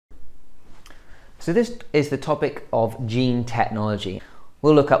So this is the topic of gene technology.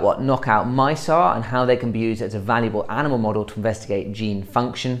 We'll look at what knockout mice are and how they can be used as a valuable animal model to investigate gene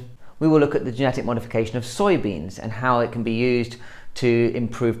function. We will look at the genetic modification of soybeans and how it can be used to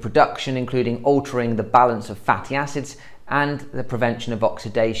improve production, including altering the balance of fatty acids and the prevention of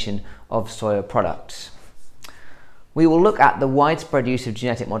oxidation of soya products. We will look at the widespread use of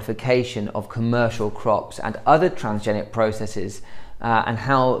genetic modification of commercial crops and other transgenic processes and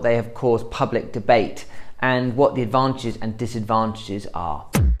how they have caused public debate and what the advantages and disadvantages are.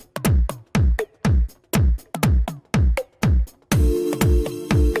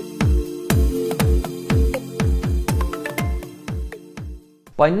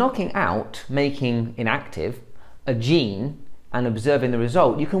 By knocking out, making inactive, a gene and observing the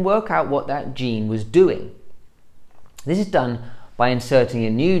result, you can work out what that gene was doing. This is done by inserting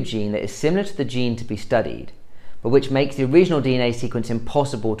a new gene that is similar to the gene to be studied, but which makes the original DNA sequence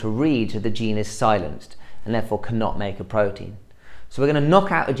impossible to read, so the gene is silenced and therefore cannot make a protein. So we're going to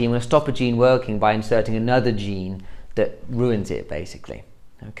knock out a gene, we're going to stop a gene working by inserting another gene that ruins it, basically.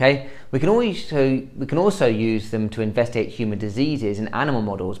 Okay? We can also use them to investigate human diseases in animal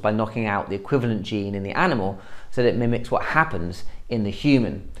models by knocking out the equivalent gene in the animal so that it mimics what happens in the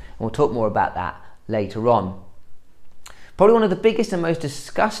human. And we'll talk more about that later on. Probably one of the biggest and most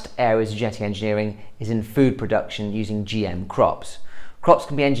discussed areas of genetic engineering is in food production using GM crops. Crops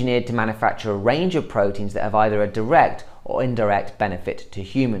can be engineered to manufacture a range of proteins that have either a direct or indirect benefit to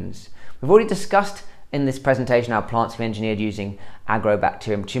humans. We've already discussed in this presentation how plants can be engineered using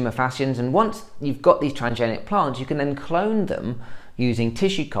Agrobacterium tumefaciens, and once you've got these transgenic plants, you can then clone them using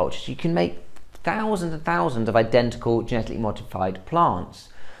tissue cultures. You can make thousands and thousands of identical genetically modified plants.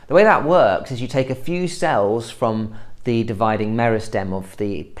 The way that works is you take a few cells from the dividing meristem of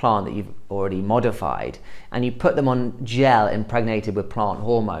the plant that you've already modified and you put them on gel impregnated with plant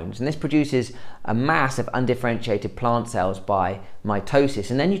hormones, and this produces a mass of undifferentiated plant cells by mitosis,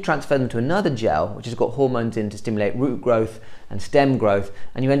 and then you transfer them to another gel which has got hormones in to stimulate root growth and stem growth,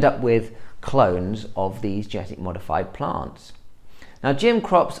 and you end up with clones of these genetic modified plants. Now, GM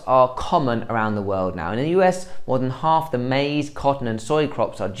crops are common around the world now. In the US, more than half the maize, cotton and soy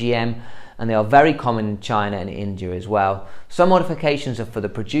crops are GM, and they are very common in China and India as well. Some modifications are for the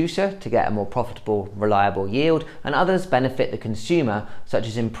producer to get a more profitable, reliable yield, and others benefit the consumer, such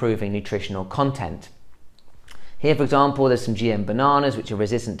as improving nutritional content. Here, for example, there's some GM bananas which are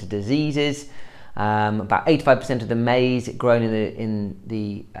resistant to diseases. About 85% of the maize grown in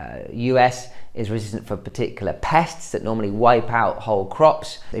the US is resistant for particular pests that normally wipe out whole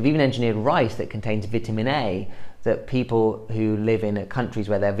crops. They've even engineered rice that contains vitamin A, that people who live in countries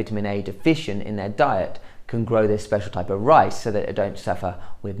where they're vitamin A deficient in their diet can grow this special type of rice so that they don't suffer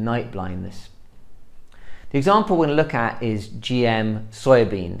with night blindness. The example we're going to look at is GM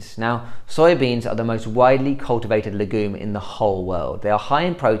soybeans. Now, soybeans are the most widely cultivated legume in the whole world. They are high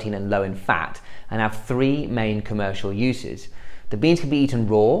in protein and low in fat and have three main commercial uses. The beans can be eaten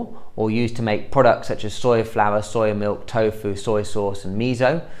raw or used to make products such as soy flour, soy milk, tofu, soy sauce and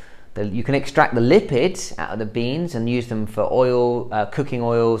miso. You can extract the lipids out of the beans and use them for oil, cooking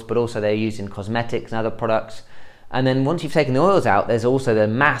oils, but also they're used in cosmetics and other products. And then once you've taken the oils out, there's also the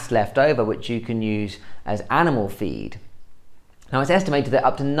mass left over which you can use as animal feed. Now, it's estimated that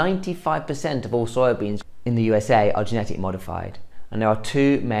up to 95% of all soybeans in the USA are genetically modified. And there are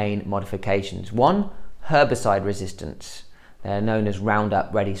two main modifications. One, herbicide resistance. They're known as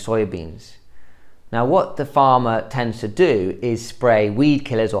Roundup Ready soybeans. Now, what the farmer tends to do is spray weed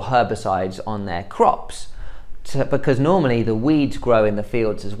killers or herbicides on their crops because normally the weeds grow in the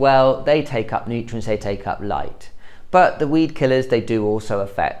fields as well. They take up nutrients, they take up light. But the weed killers, they do also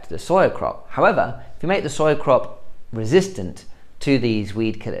affect the soya crop. However, if you make the soya crop resistant to these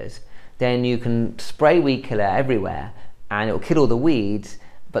weed killers, then you can spray weed killer everywhere and it will kill all the weeds,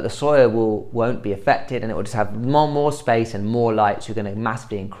 but the soya won't be affected and it will just have more space and more light, so you're going to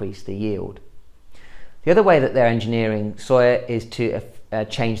massively increase the yield. The other way that they're engineering soya is to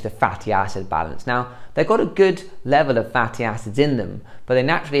change the fatty acid balance. Now, they've got a good level of fatty acids in them, but they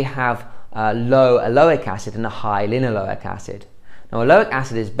naturally have low aloic acid and a high linoleic acid. Now, aloic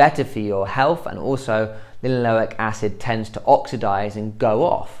acid is better for your health, and also linoleic acid tends to oxidize and go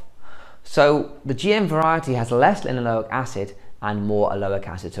off. So the GM variety has less linoleic acid and more aloic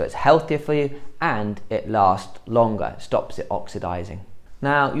acid, so it's healthier for you and it lasts longer, it stops it oxidizing.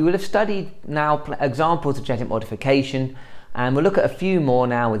 Now, you will have studied examples of genetic modification, and we'll look at a few more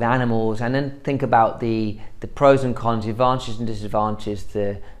now with animals and then think about the pros and cons, the advantages and disadvantages,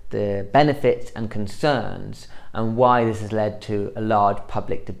 the benefits and concerns, and why this has led to a large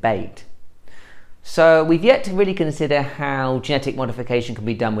public debate. So we've yet to really consider how genetic modification can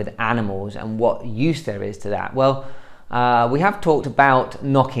be done with animals and what use there is to that. Well, we have talked about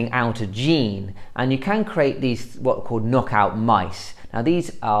knocking out a gene, and you can create these what are called knockout mice. Now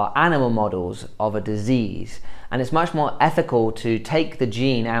these are animal models of a disease, and it's much more ethical to take the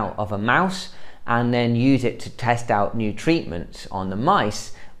gene out of a mouse and then use it to test out new treatments on the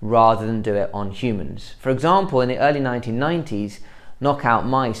mice rather than do it on humans. For example, in the early 1990s, knockout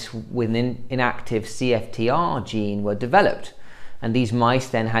mice with an inactive CFTR gene were developed, and these mice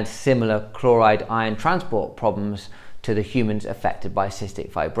then had similar chloride ion transport problems to the humans affected by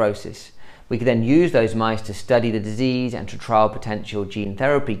cystic fibrosis. We could then use those mice to study the disease and to trial potential gene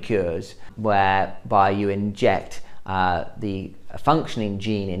therapy cures, whereby you inject the functioning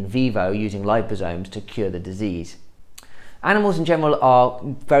gene in vivo using liposomes to cure the disease. Animals in general are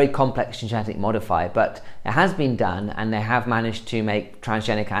very complex to genetically modify, but it has been done, and they have managed to make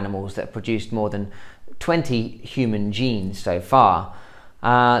transgenic animals that produced more than 20 human genes so far.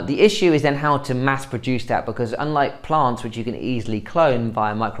 The issue is then how to mass produce that, because unlike plants, which you can easily clone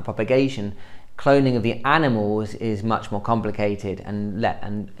via micropropagation, cloning of the animals is much more complicated and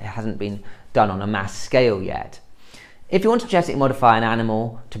it hasn't been done on a mass scale yet. If you want to genetically modify an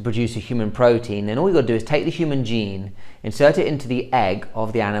animal to produce a human protein, then all you've got to do is take the human gene, insert it into the egg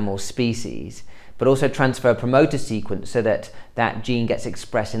of the animal species, but also transfer a promoter sequence so that that gene gets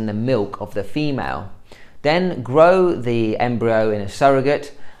expressed in the milk of the female. Then grow the embryo in a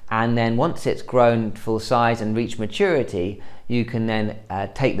surrogate, and then once it's grown full size and reached maturity, you can then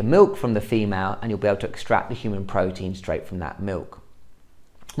take the milk from the female and you'll be able to extract the human protein straight from that milk.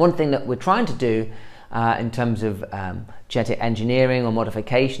 One thing that we're trying to do in terms of genetic engineering or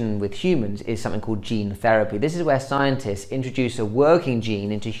modification with humans is something called gene therapy. This is where scientists introduce a working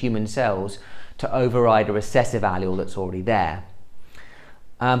gene into human cells to override a recessive allele that's already there.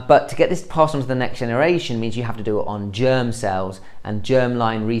 But to get this passed on to the next generation means you have to do it on germ cells, and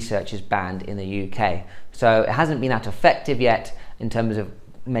germline research is banned in the UK. So it hasn't been that effective yet in terms of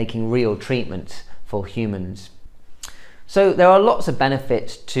making real treatments for humans. So there are lots of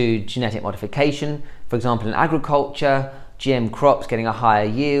benefits to genetic modification. For example, in agriculture, GM crops getting a higher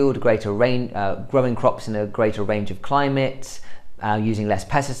yield, greater range, growing crops in a greater range of climates, using less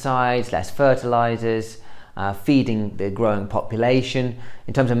pesticides, less fertilizers, feeding the growing population.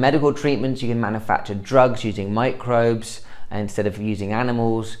 In terms of medical treatments, you can manufacture drugs using microbes instead of using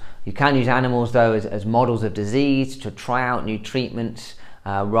animals. You can use animals though as models of disease to try out new treatments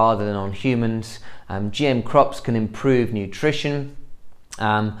rather than on humans. GM crops can improve nutrition,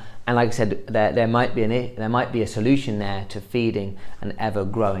 and like I said, there might be a solution there to feeding an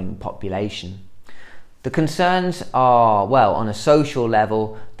ever-growing population. The concerns are, well, on a social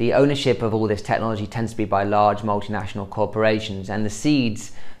level, the ownership of all this technology tends to be by large multinational corporations, and the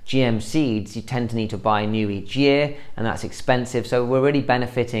seeds, GM seeds, you tend to need to buy new each year, and that's expensive. So we're really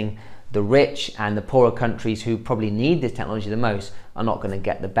benefiting the rich, and the poorer countries who probably need this technology the most are not going to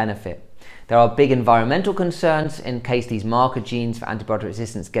get the benefit. There are big environmental concerns in case these marker genes for antibiotic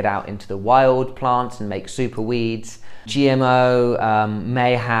resistance get out into the wild plants and make super weeds. GMO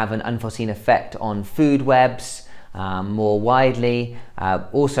may have an unforeseen effect on food webs more widely.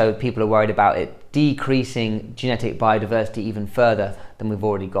 Also, people are worried about it decreasing genetic biodiversity even further than we've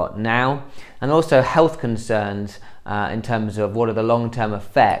already got now. And also health concerns in terms of what are the long-term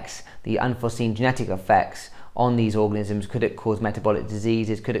effects, the unforeseen genetic effects on these organisms. Could it cause metabolic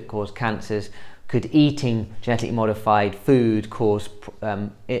diseases? Could it cause cancers? Could eating genetically modified food cause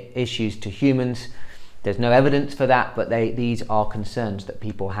issues to humans? There's no evidence for that, but these are concerns that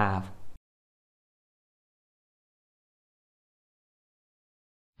people have.